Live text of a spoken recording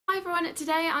everyone,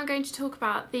 today I'm going to talk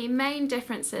about the main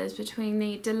differences between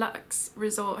the deluxe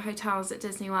resort hotels at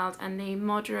Disney World and the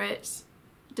moderate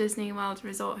Disney World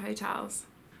resort hotels.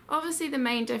 Obviously the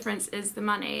main difference is the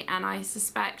money, and I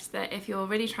suspect that if you're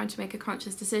really trying to make a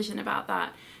conscious decision about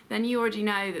that, then you already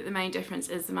know that the main difference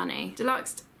is the money.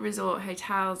 Deluxe resort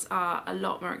hotels are a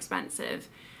lot more expensive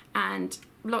and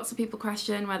lots of people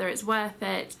question whether it's worth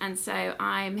it, and so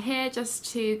I'm here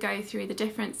just to go through the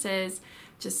differences,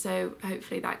 just so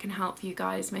hopefully that can help you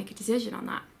guys make a decision on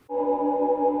that.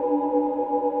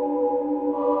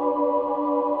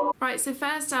 Right, so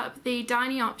first up, the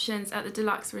dining options at the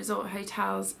deluxe resort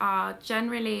hotels are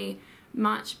generally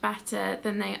much better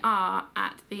than they are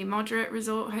at the moderate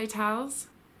resort hotels.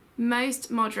 Most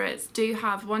moderates do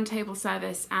have one table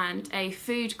service and a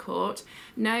food court.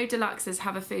 No deluxes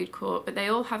have a food court, but they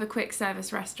all have a quick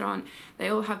service restaurant, they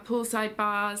all have poolside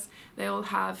bars, they all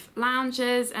have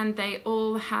lounges, and they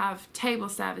all have table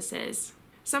services.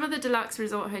 Some of the deluxe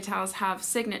resort hotels have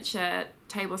signature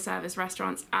table service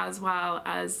restaurants as well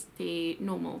as the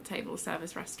normal table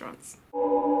service restaurants.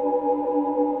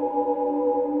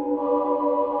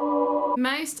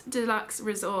 Most deluxe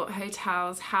resort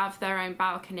hotels have their own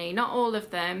balcony, not all of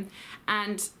them,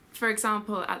 and for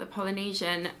example at the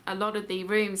Polynesian a lot of the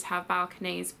rooms have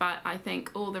balconies, but I think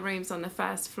all the rooms on the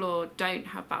first floor don't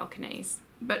have balconies.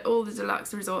 But all the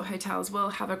deluxe resort hotels will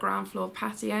have a ground floor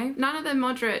patio. None of the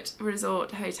moderate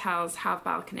resort hotels have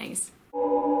balconies.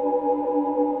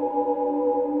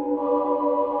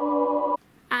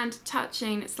 And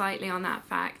touching slightly on that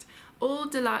fact, all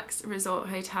deluxe resort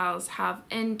hotels have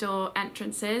indoor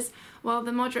entrances, while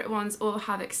the moderate ones all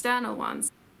have external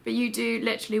ones. But you do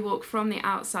literally walk from the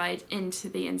outside into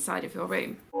the inside of your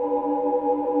room.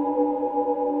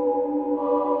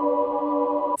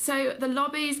 So the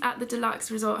lobbies at the deluxe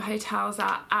resort hotels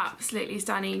are absolutely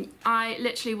stunning. I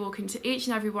literally walk into each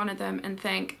and every one of them and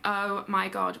think, oh my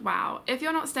god, wow. If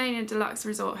you're not staying in a deluxe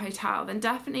resort hotel, then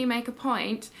definitely make a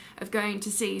point of going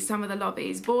to see some of the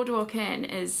lobbies. Boardwalk Inn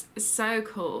is so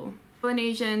cool.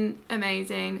 Polynesian,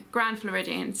 amazing. Grand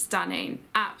Floridian, stunning,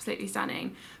 absolutely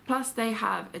stunning. Plus they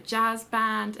have a jazz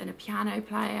band and a piano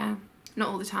player. Not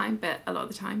all the time, but a lot of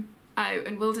the time. Oh,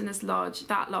 and Wilderness Lodge,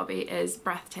 that lobby is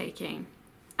breathtaking.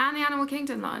 And the Animal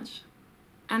Kingdom Lodge,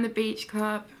 and the Beach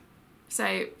Club.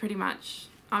 So pretty much,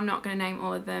 I'm not going to name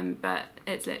all of them, but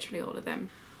it's literally all of them.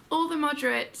 All the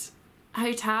moderate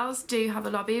hotels do have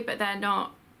a lobby, but they're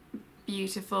not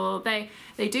beautiful. They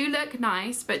do look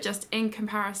nice, but just in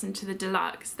comparison to the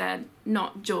deluxe, they're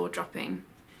not jaw-dropping.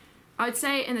 I'd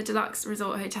say in the deluxe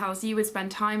resort hotels, you would spend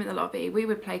time in the lobby. We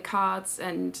would play cards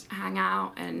and hang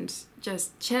out and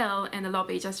just chill in the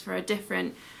lobby just for a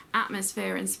different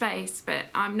atmosphere and space, but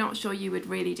I'm not sure you would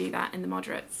really do that in the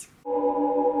moderates.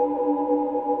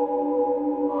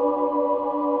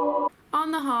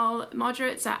 On the whole,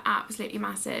 moderates are absolutely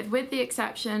massive, with the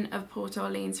exception of Port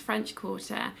Orleans French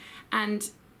Quarter, and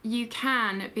you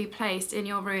can be placed in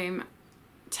your room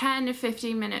 10 to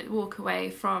 15 minute walk away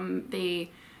from the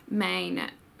main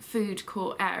food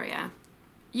court area.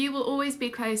 You will always be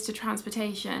close to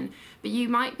transportation, but you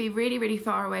might be really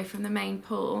far away from the main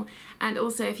pool, and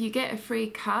also if you get a free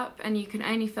cup and you can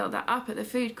only fill that up at the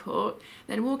food court,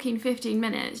 then walking 15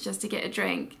 minutes just to get a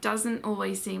drink doesn't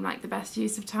always seem like the best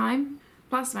use of time.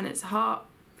 Plus when it's hot,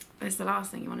 it's the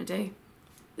last thing you want to do.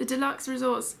 The deluxe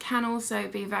resorts can also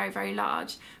be very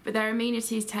large, but their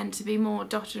amenities tend to be more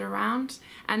dotted around,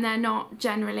 and they're not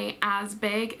generally as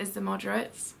big as the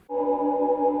moderates.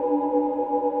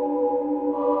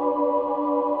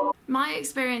 My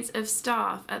experience of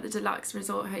staff at the deluxe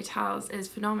resort hotels is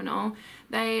phenomenal.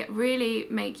 They really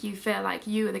make you feel like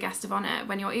you are the guest of honour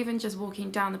when you're even just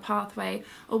walking down the pathway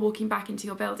or walking back into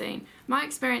your building. My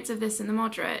experience of this in the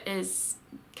moderate is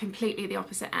completely the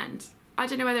opposite end. I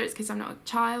don't know whether it's because I'm not a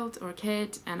child or a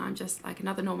kid and I'm just like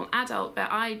another normal adult, but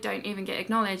I don't even get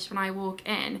acknowledged when I walk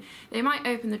in. They might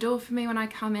open the door for me when I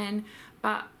come in,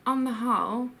 but on the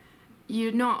whole,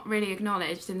 you're not really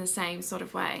acknowledged in the same sort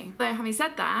of way. Though having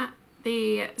said that,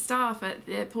 the staff at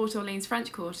the Port Orleans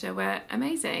French Quarter were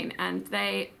amazing, and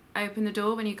they open the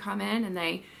door when you come in and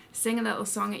they sing a little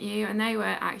song at you, and they were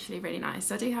actually really nice,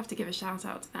 so I do have to give a shout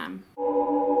out to them.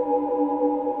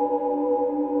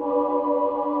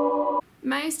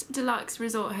 Most deluxe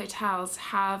resort hotels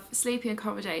have sleeping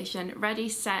accommodation ready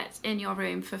set in your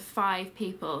room for 5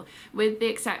 people, with the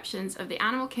exceptions of the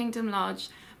Animal Kingdom Lodge,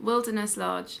 Wilderness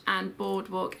Lodge and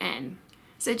Boardwalk Inn.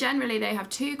 So generally they have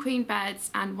 2 queen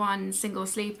beds and 1 single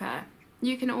sleeper.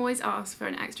 You can always ask for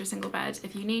an extra single bed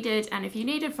if you needed, and if you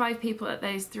needed 5 people at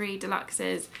those 3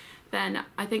 deluxes, then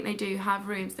I think they do have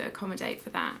rooms that accommodate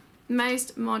for that.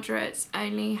 Most moderates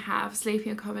only have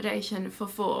sleeping accommodation for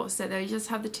 4, so they just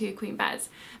have the 2 queen beds.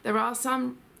 There are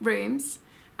some rooms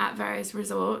at various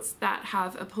resorts that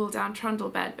have a pull-down trundle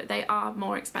bed, but they are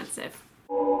more expensive.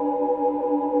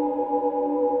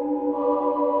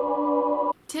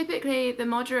 Typically, the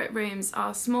moderate rooms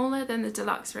are smaller than the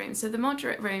deluxe rooms, so the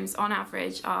moderate rooms on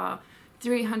average are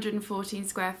 314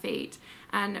 square feet,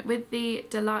 and with the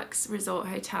deluxe resort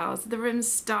hotels the rooms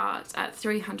start at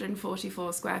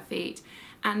 344 square feet,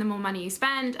 and the more money you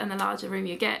spend and the larger room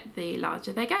you get, the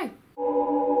larger they go.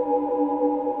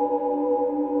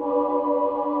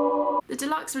 The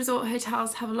deluxe resort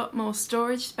hotels have a lot more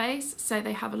storage space, so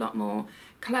they have a lot more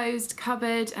closed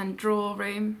cupboard and drawer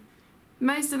room.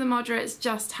 Most of the moderates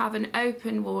just have an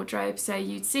open wardrobe, so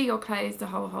you'd see your clothes the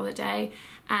whole holiday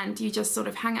and you just sort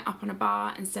of hang it up on a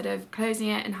bar instead of closing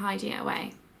it and hiding it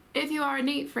away. If you are a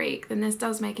neat freak, then this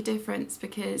does make a difference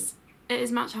because it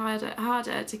is much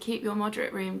harder to keep your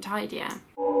moderate room tidier.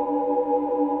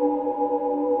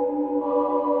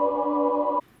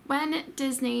 When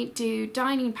Disney do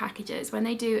dining packages, when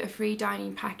they do a free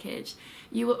dining package,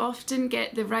 you will often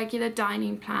get the regular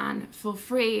dining plan for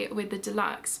free with the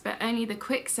deluxe, but only the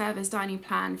quick service dining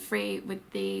plan free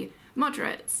with the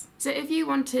moderates. So if you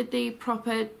wanted the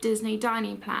proper Disney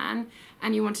dining plan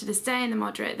and you wanted to stay in the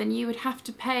moderate, then you would have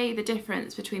to pay the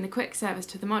difference between the quick service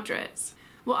to the moderates.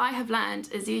 What I have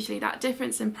learned is usually that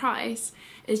difference in price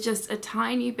is just a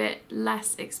tiny bit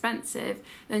less expensive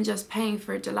than just paying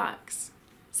for a deluxe.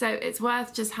 So it's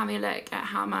worth just having a look at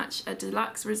how much a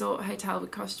deluxe resort hotel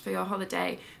would cost for your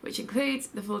holiday, which includes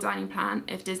the full dining plan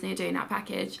if Disney are doing that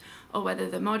package, or whether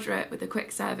the moderate with the quick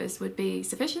service would be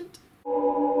sufficient.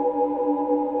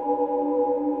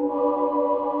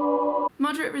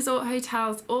 Moderate resort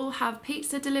hotels all have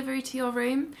pizza delivery to your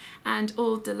room, and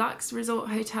all deluxe resort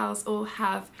hotels all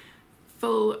have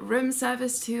full room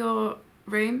service to your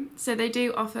room. So they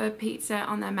do offer pizza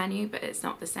on their menu, but it's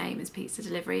not the same as pizza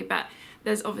delivery, but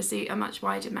there's obviously a much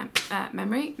wider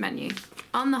menu.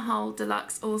 On the whole,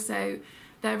 deluxe also,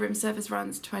 their room service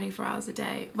runs 24 hours a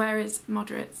day, whereas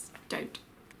moderates don't.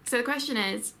 So the question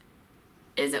is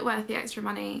it worth the extra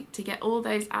money to get all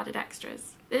those added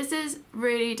extras? This is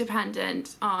really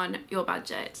dependent on your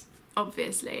budget,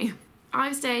 obviously.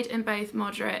 I've stayed in both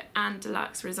moderate and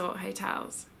deluxe resort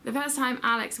hotels. The first time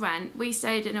Alex went, we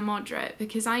stayed in a moderate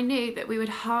because I knew that we would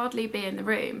hardly be in the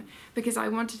room because I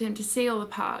wanted him to see all the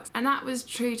parks, and that was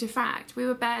true to fact. We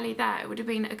were barely there. It would have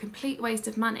been a complete waste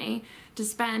of money to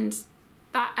spend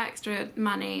that extra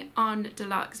money on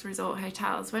deluxe resort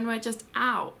hotels when we're just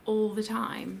out all the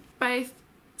time. Both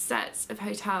sets of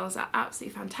hotels are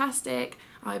absolutely fantastic.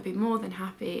 I would be more than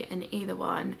happy in either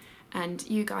one, and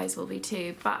you guys will be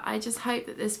too, but I just hope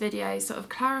that this video sort of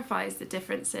clarifies the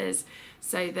differences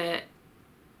so that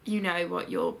you know what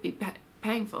you'll be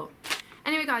paying for.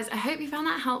 Anyway guys, I hope you found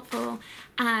that helpful,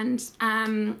 and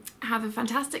have a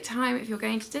fantastic time if you're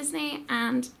going to Disney,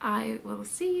 and I will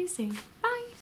see you soon.